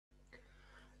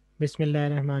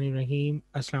Bismillahirrahmanirrahim.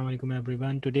 Assalamu alaikum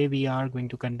everyone. Today we are going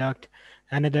to conduct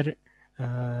another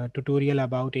tutorial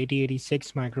about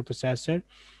 8086 microprocessor,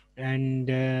 and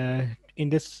in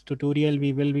this tutorial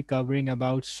we will be covering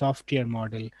about software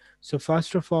model. So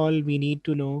first of all, we need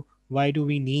to know why do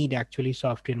we need actually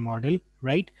software model,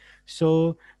 right?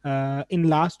 So in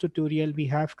last tutorial we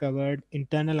have covered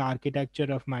internal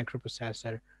architecture of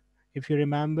microprocessor. If you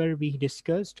remember, we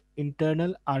discussed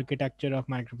internal architecture of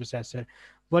microprocessor.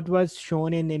 What was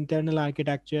shown in internal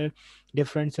architecture?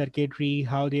 Different circuitry,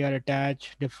 how they are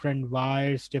attached, different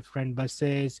wires, different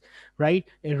buses, right?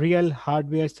 A real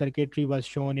hardware circuitry was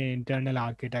shown in internal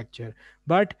architecture.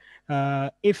 But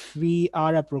if we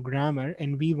are a programmer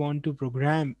and we want to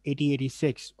program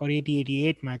 8086 or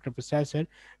 8088 microprocessor,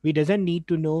 we doesn't need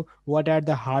to know what are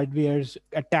the hardwares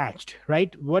attached,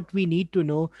 right? What we need to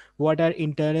know, what are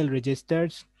internal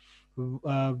registers,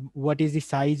 what is the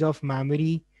size of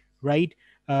memory, right?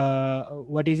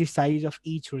 What is the size of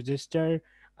each register,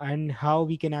 and how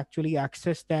we can actually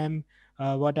access them,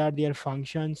 what are their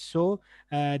functions. So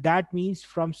that means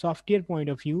from software point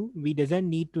of view, we don't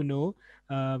need to know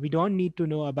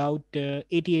about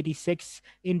 8086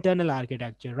 internal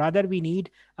architecture. Rather, we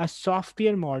need a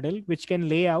software model which can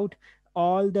lay out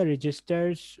all the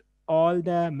registers, all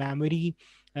the memory,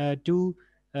 to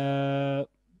uh,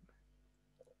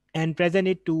 and present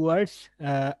it towards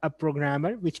a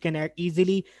programmer which can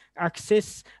easily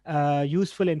access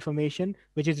useful information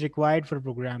which is required for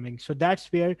programming. So that's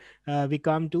where we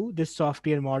come to this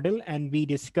software model, and we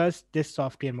discuss this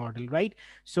software model, right?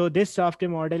 So this software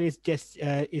model is just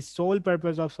is sole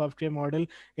purpose of software model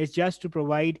is just to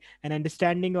provide an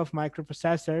understanding of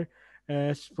microprocessor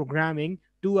programming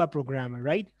to a programmer,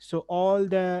 right? So all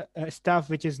the stuff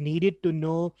which is needed to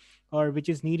know, or which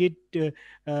is needed to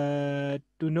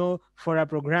know for a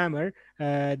programmer,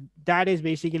 that is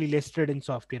basically listed in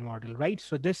software model, right?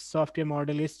 So this software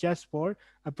model is just for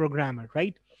a programmer,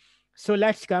 right? So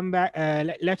let's come back,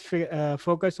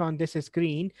 focus on this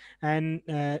screen, and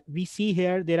we see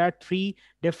here there are three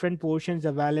different portions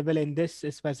available in this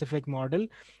specific model.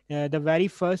 The very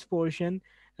first portion,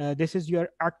 this is your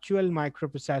actual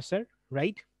microprocessor,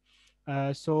 right?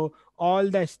 So all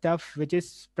the stuff which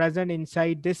is present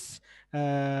inside this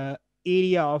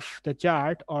area of the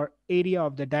chart or area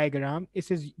of the diagram, this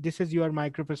is your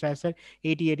microprocessor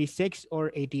 8086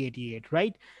 or 8088,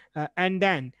 right? And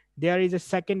then there is a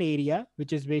second area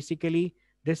which is basically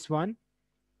this one.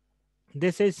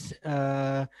 This is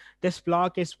this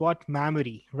block is what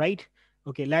memory, right?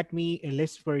 Okay, let me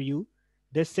list for you.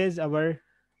 This is our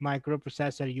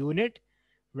microprocessor unit,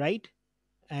 right?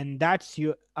 And that's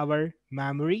our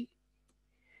memory.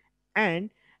 And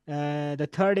the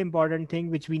third important thing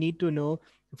which we need to know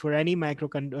for any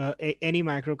any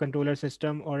microcontroller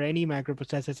system or any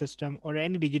microprocessor system or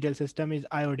any digital system is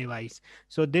IO device.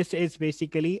 So this is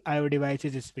basically IO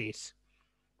devices space,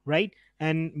 right?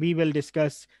 And we will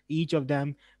discuss each of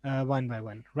them one by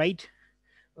one, right?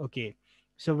 Okay.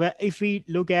 So if we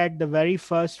look at the very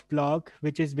first block,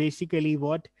 which is basically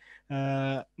what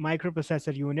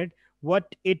microprocessor unit,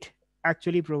 what it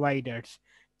actually provides,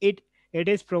 it it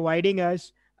is providing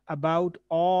us about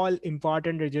all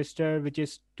important register which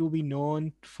is to be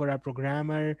known for a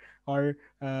programmer, or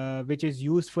which is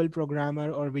useful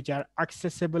programmer, or which are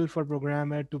accessible for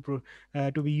programmer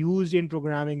to be used in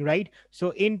programming, right?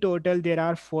 So in total there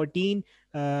are 14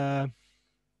 uh,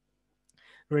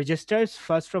 registers.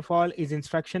 First of all is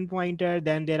instruction pointer,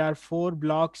 then there are four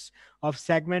blocks of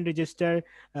segment register.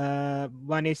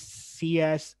 One is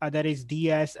CS, other is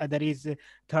DS, other is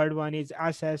third one is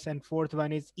SS, and fourth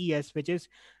one is ES, which is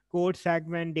code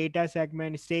segment, data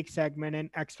segment, stake segment, and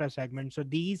extra segment. So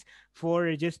these four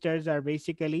registers are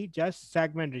basically just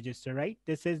segment register, right?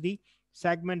 This is the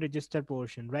segment register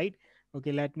portion, right?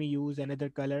 Okay, let me use another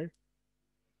color.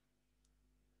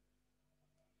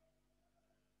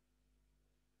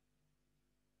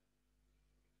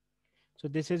 So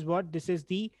this is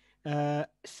the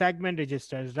segment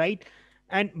registers, right?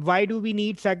 And why do we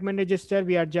need segment register?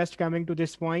 We are just coming to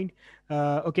this point.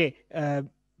 Okay,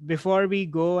 before we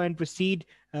go and proceed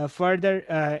further,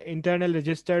 internal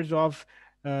registers of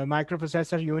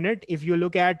microprocessor unit. If you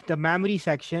look at the memory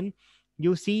section,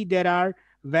 you see there are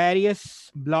various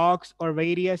blocks or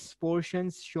various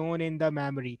portions shown in the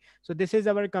memory. So this is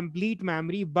our complete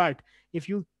memory, but if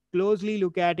you closely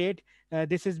look at it,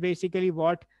 this is basically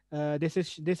what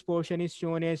this portion is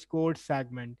shown as code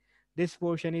segment. This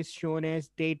portion is shown as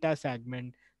data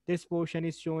segment. this portion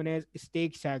is shown as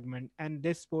stake segment, and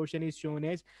this portion is shown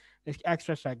as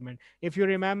extra segment. If you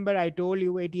remember, I told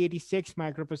you 8086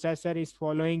 microprocessor is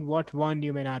following what von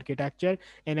Neumann architecture,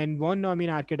 and in von Neumann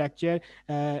architecture,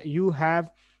 you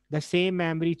have the same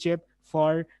memory chip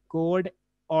for code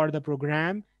or the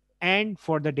program and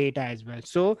for the data as well.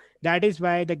 So that is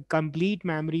why the complete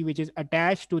memory which is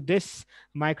attached to this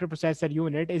microprocessor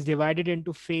unit is divided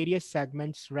into various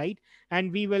segments, right?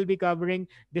 And we will be covering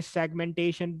this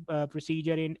segmentation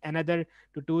procedure in another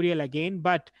tutorial again,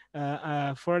 but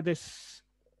for this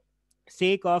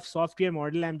sake of software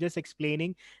model, I'm just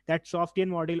explaining that software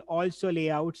model also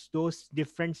layouts those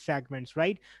different segments,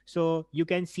 right? So you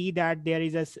can see that there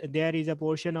is a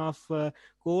portion of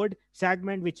code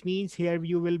segment, which means here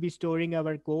you will be storing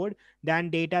our code,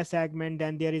 then data segment,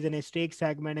 then there is an stake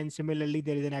segment, and similarly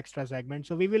there is an extra segment.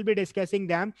 So we will be discussing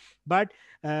them, but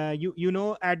you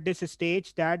know at this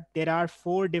stage that there are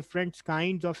four different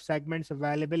kinds of segments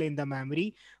available in the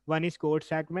memory. One is code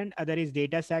segment, other is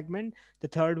data segment, the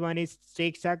third one is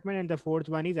stake segment, and the fourth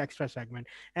one is extra segment.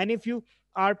 And if you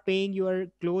are paying your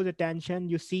close attention,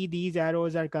 you see these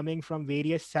arrows are coming from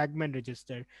various segment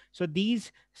register. So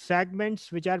these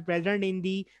segments which are present in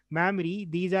the memory,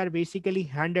 these are basically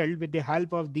handled with the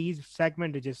help of these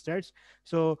segment registers.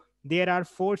 So there are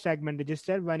four segment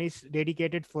register. One is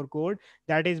dedicated for code,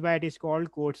 that is why it is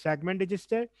called code segment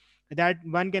register. That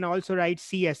one can also write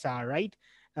CSR, right?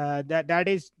 That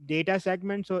is data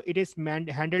segment, so it is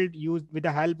handled used with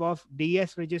the help of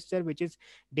DS register, which is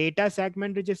data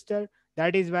segment register.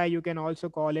 That is why you can also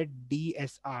call it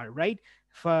DSR, right?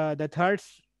 For the third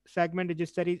segment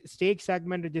register is stake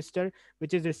segment register,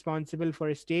 which is responsible for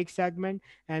a stake segment.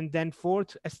 And then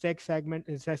fourth stake segment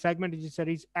is a segment register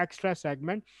is extra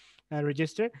segment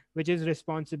register, which is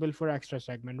responsible for extra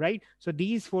segment, right? So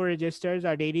these four registers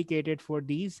are dedicated for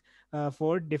these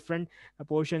four different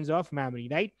portions of memory,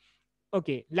 right?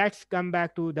 Okay, let's come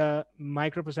back to the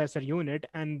microprocessor unit,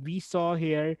 and we saw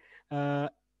here uh,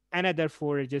 another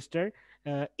four register,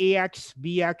 AX,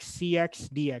 BX, CX,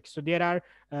 DX. So there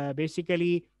are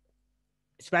basically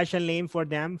special name for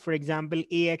them. For example,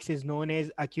 AX is known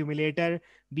as accumulator,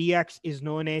 BX is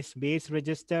known as base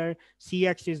register,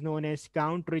 CX is known as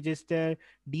count register,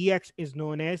 DX is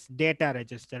known as data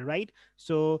register, right?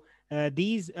 So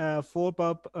these four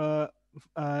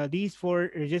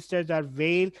registers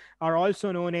are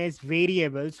also known as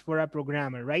variables for a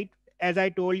programmer, right? As I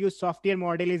told you, software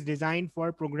model is designed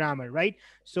for programmer, right?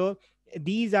 So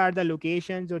these are the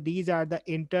locations, or these are the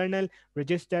internal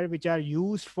register which are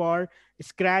used for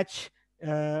scratch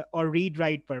or read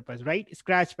write purpose, right?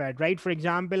 Scratch pad, right? For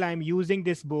example, I'm using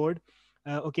this board.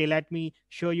 Okay, let me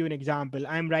show you an example.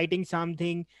 I'm writing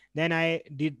something, then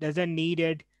doesn't need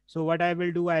it, so what I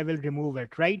will do, I will remove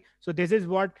it, right? So this is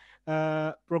what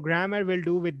programmer will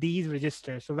do with these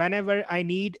registers. So whenever I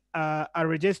need a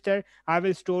register, I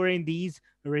will store in these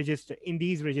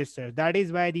registers. That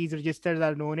is why these registers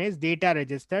are known as data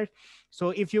registers.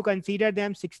 So if you consider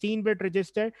them 16-bit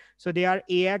register, so they are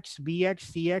AX,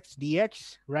 BX, CX,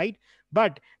 DX, right?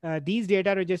 But these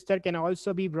data register can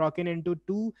also be broken into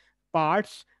two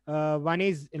parts. One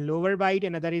is lower byte,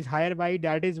 another is higher byte.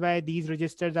 That is why these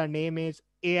registers are named as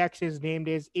AX is named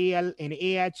as AL and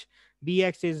AH,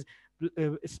 BX is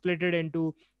splitted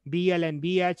into BL and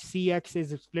BH, CX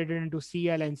is splitted into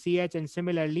CL and CH, and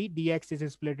similarly DX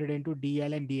is splitted into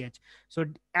DL and DH. So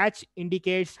H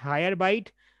indicates higher byte,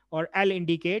 or L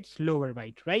indicates lower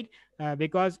byte, right?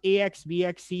 Because AX,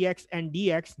 BX, CX, and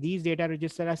DX, these data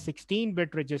registers are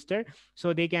 16-bit register,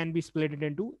 so they can be split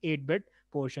into 8-bit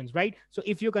portions, right? So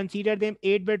if you consider them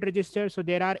 8-bit registers, so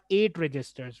there are 8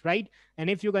 registers, right? And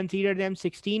if you consider them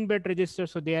 16-bit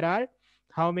registers, so there are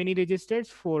how many registers?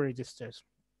 4 registers.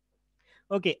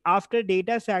 Okay, after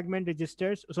data segment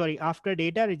registers, sorry, after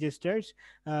data registers,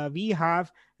 we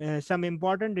have some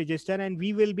important register, and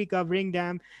we will be covering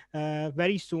them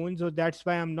very soon. So that's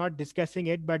why I'm not discussing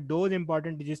it. But those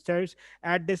important registers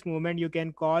at this moment, you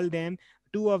can call them.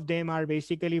 Two of them are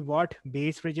basically what?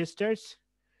 Base registers,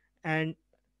 and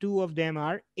two of them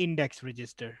are index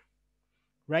register,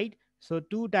 right? So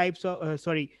two types of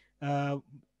uh,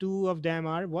 two of them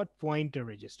are what? Pointer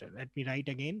register. Let me write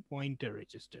again, pointer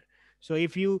register. So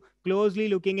if you closely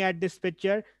looking at this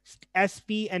picture,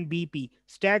 SP and BP,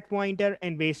 stack pointer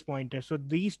and base pointer, so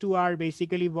these two are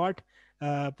basically what?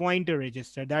 Pointer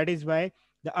register. That is why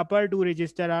the upper two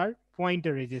register are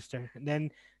pointer register. Then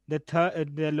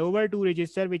the lower two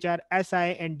register, which are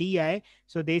SI and DI,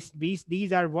 so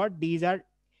these are what? These are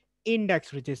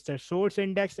index register, source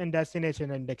index and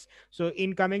destination index. So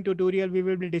in coming tutorial we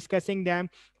will be discussing them,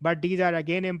 but these are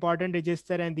again important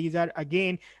register, and these are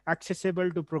again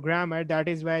accessible to programmer. That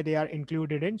is why they are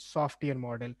included in software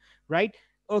model, right?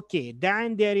 Okay,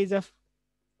 then there is a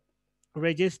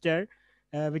register,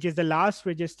 which is the last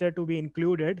register to be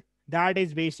included. That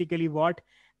is basically what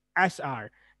SR.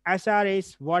 SR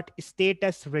is what?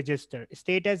 Status register.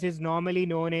 Status is normally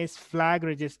known as flag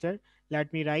register.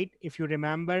 Let me write. If you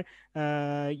remember,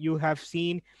 you have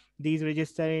seen these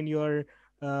register in your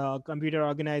computer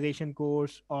organization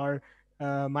course or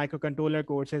microcontroller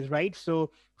courses, right?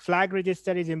 So flag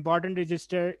register is important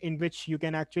register in which you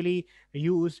can actually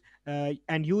use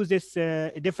and use this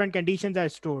different conditions are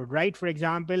stored, right? For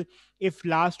example, if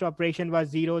last operation was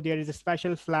zero, there is a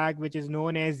special flag which is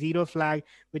known as zero flag,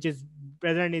 which is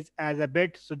present is as a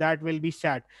bit, so that will be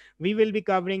set. We will be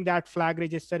covering that flag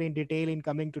register in detail in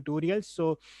coming tutorials.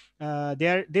 So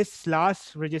there, this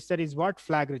last register is what?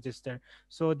 Flag register.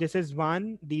 So this is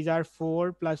one, these are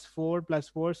 4 plus 4 plus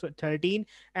 4, so 13.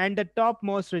 And the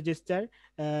topmost register,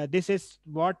 this is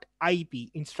what? IP,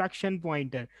 instruction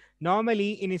pointer.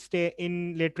 Normally in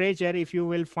literature, if you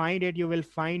will find it, you will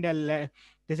find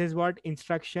this is what?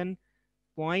 Instruction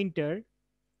pointer,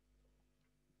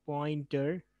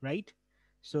 right?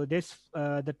 So this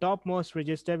the topmost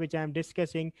register which I am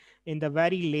discussing in the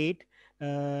very late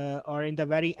or in the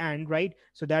very end, right?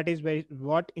 So that is where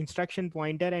what? Instruction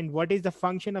pointer. And what is the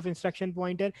function of instruction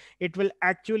pointer? It will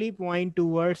actually point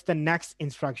towards the next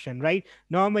instruction, right?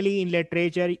 Normally in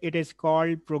literature it is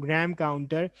called program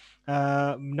counter.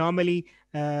 Normally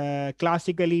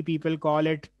classically people call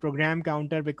it program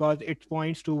counter because it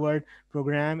points toward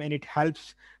program, and it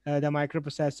helps the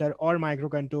microprocessor or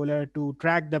microcontroller to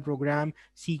track the program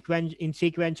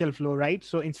sequential flow, right?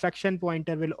 So instruction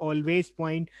pointer will always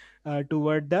point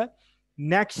toward the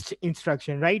next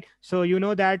instruction, right? So you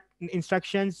know that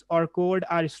instructions or code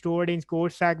are stored in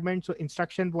code segments, so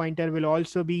instruction pointer will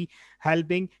also be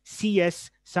helping CS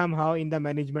somehow in the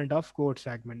management of code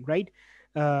segment, right?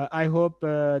 I hope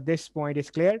this point is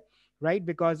clear, right?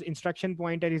 Because instruction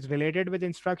pointer is related with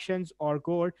instructions or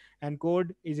code, and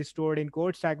code is stored in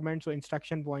code segment, so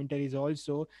instruction pointer is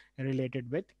also related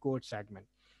with code segment.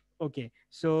 Okay,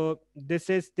 so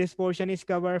this portion is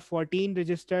cover 14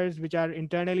 registers which are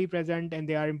internally present, and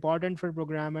they are important for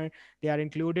programmer. They are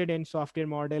included in software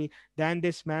model. Then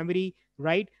this memory,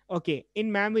 right? Okay,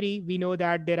 in memory we know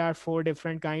that there are four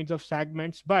different kinds of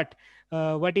segments, but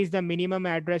what is the minimum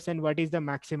address and what is the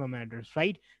maximum address,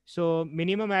 right? So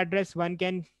minimum address, one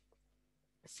can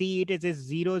see it is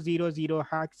 000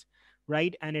 hex,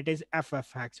 right? And it is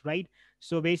ff hex, right?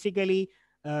 So basically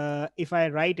if I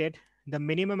write it, the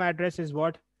minimum address is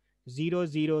what?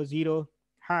 000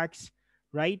 hex,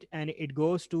 right? And it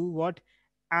goes to what?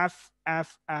 F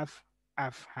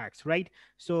hex, right?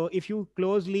 So if you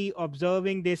closely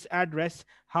observing this address,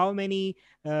 how many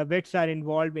bits are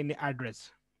involved in the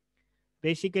address?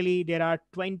 Basically there are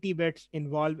 20 bits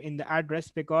involved in the address,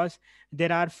 because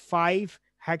there are five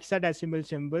hexadecimal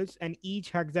symbols, and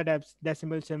each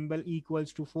hexadecimal symbol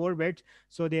equals to 4 bits,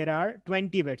 so there are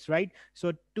 20 bits, right?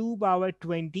 So 2 power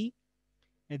 20,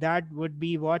 that would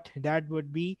be what? That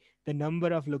would be the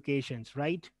number of locations,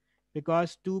 right?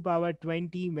 Because 2 power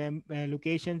 20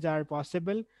 locations are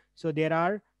possible, so there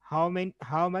are how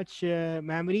much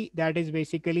memory? That is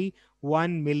basically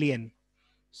 1 million.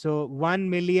 So 1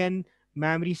 million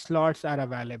memory slots are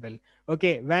available.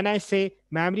 Okay, when I say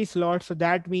memory slots, so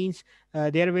that means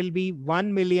there will be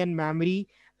 1 million memory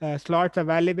slots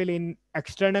available in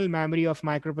external memory of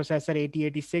microprocessor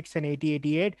 8086 and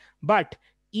 8088, but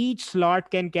each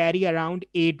slot can carry around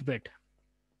 8 bit.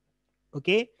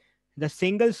 Okay, the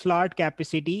single slot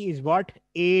capacity is what?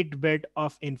 8 bit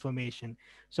of information.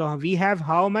 So we have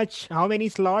how many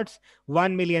slots?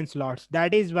 1 million slots.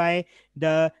 That is why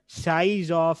the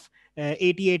size of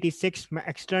 8086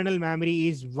 external memory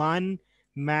is 1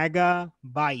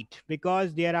 megabyte,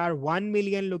 because there are 1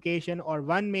 million location or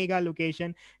 1 mega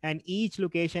location, and each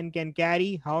location can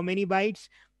carry how many bytes?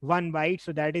 1 byte.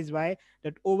 So that is why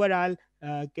that overall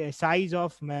size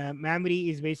of memory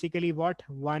is basically what?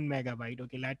 1 megabyte.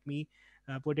 Okay, let me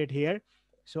put it here.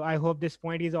 So I hope this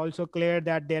point is also clear,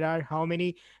 that there are how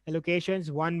many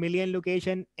locations? 1 million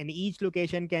location, and each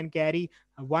location can carry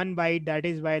 1 byte. That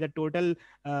is why the total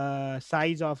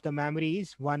size of the memory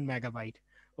is 1 megabyte.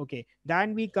 Okay,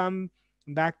 then we come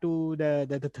back to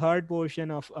the third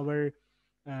portion of our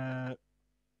uh,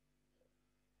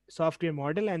 software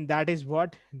model, and that is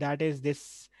what? That is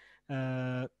this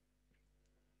uh,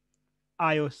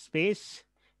 IO space,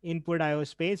 input IO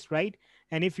space, right?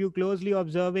 And if you closely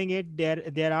observing it,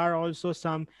 there are also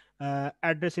some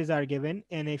addresses are given,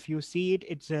 and if you see it,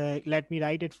 it's let me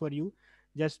write it for you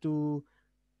just to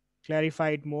clarify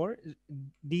it more.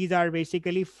 These are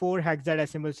basically four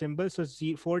hexadecimal symbols. So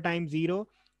 4 times 0,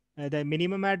 the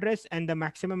minimum address, and the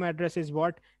maximum address is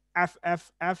what? F,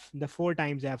 F, F, the 4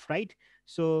 times F, right?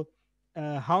 So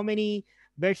how many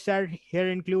bits are here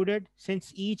included?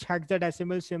 Since each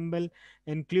hexadecimal symbol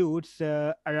includes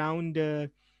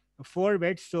around 4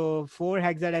 bits, so four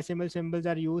hexadecimal symbols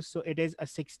are used, so it is a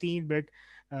 16-bit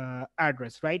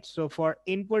address, right? So for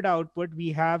input output,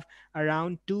 we have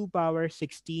around 2 power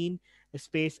 16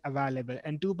 space available,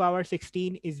 and 2 power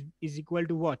 16 is equal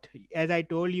to what? As I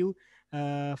told you,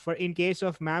 for in case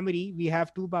of memory we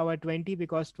have 2 power 20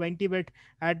 because 20-bit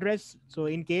address. So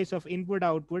in case of input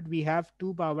output we have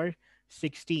 2 power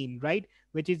 16, right,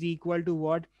 which is equal to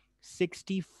what?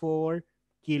 64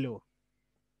 kilo.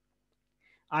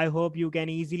 I hope you can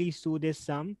easily do this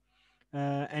sum.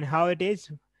 And how it is?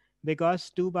 Because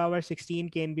 2 power 16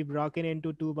 can be broken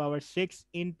into 2 power 6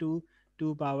 into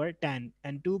 2 power 10,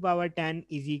 and 2 power 10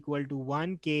 is equal to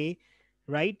 1k,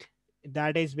 right?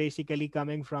 That is basically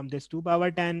coming from this 2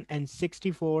 power 10, and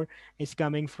 64 is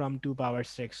coming from 2 power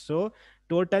 6. So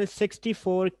total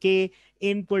 64k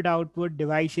input output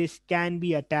devices can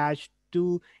be attached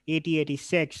to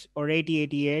 8086 or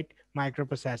 8088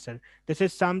 microprocessor. This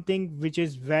is something which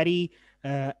is very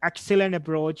excellent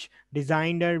approach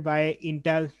designed by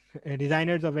Intel,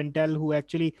 designers of Intel who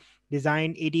actually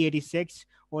designed 8086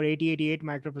 or 8088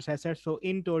 microprocessor. So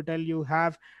in total, you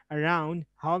have around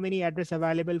how many address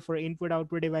available for input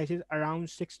output devices? Around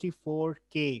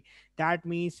 64k. That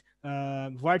means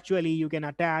virtually you can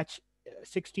attach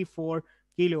 64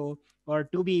 kilo, or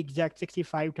to be exact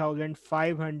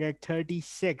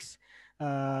 65,536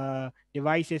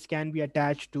 devices can be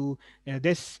attached to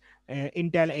this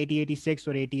Intel 8086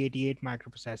 or 8088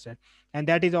 microprocessor. And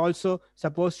that is also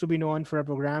supposed to be known for a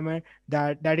programmer.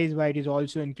 That is why it is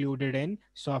also included in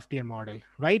software model,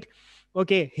 right?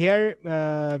 Okay, here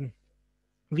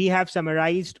we have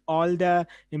summarized all the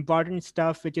important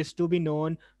stuff which is to be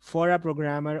known for a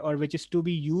programmer, or which is to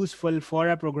be useful for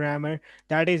a programmer.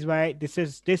 That is why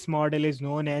this model is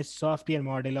known as software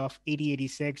model of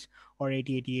 8086 or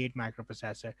 8088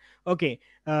 microprocessor. Okay,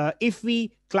 if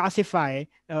we classify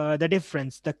the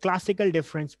difference, the classical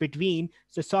difference between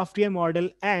the software model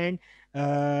and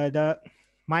the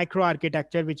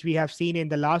microarchitecture which we have seen in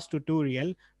the last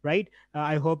tutorial, right?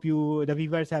 I hope you, the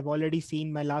viewers, have already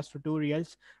seen my last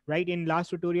tutorials, right? In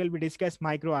last tutorial we discussed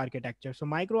microarchitecture. So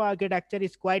microarchitecture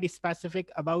is quite specific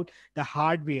about the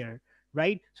hardware,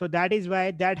 right? So that is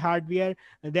why that hardware,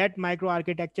 that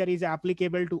microarchitecture is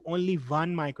applicable to only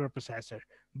one microprocessor.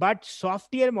 But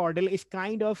software model is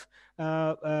kind of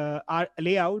our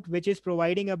layout which is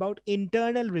providing about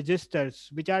internal registers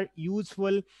which are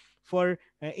useful for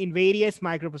in various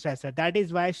microprocessor. That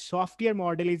is why software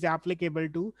model is applicable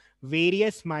to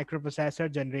various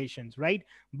microprocessor generations, right?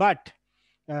 But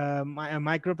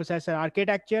microprocessor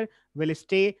architecture will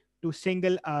stay to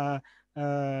uh,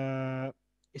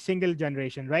 single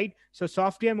generation, right? So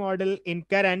software model in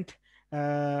current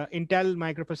Intel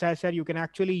microprocessor, you can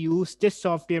actually use this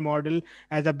software model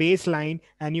as a baseline,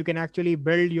 and you can actually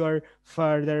build your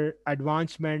further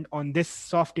advancement on this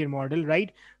software model,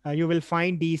 right? You will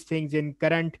find these things in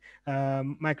current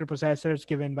microprocessors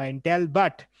given by Intel,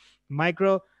 but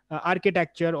micro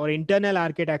architecture or internal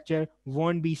architecture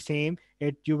won't be same.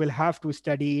 It, you will have to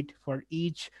study it for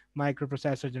each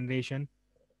microprocessor generation.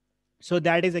 So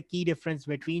that is a key difference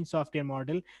between software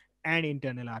model and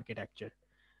internal architecture.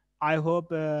 I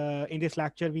hope in this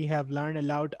lecture we have learned a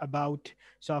lot about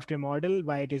software model,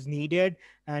 why it is needed,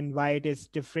 and why it is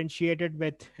differentiated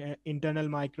with internal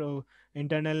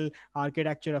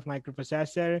architecture of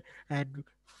microprocessor, and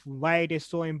why it is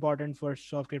so important for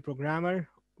software programmer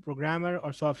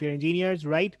or software engineers,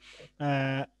 right?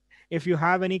 Uh, if you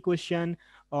have any question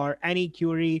or any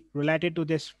query related to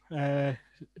this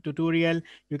tutorial,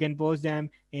 you can post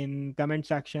them in comment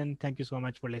section. Thank you so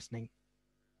much for listening.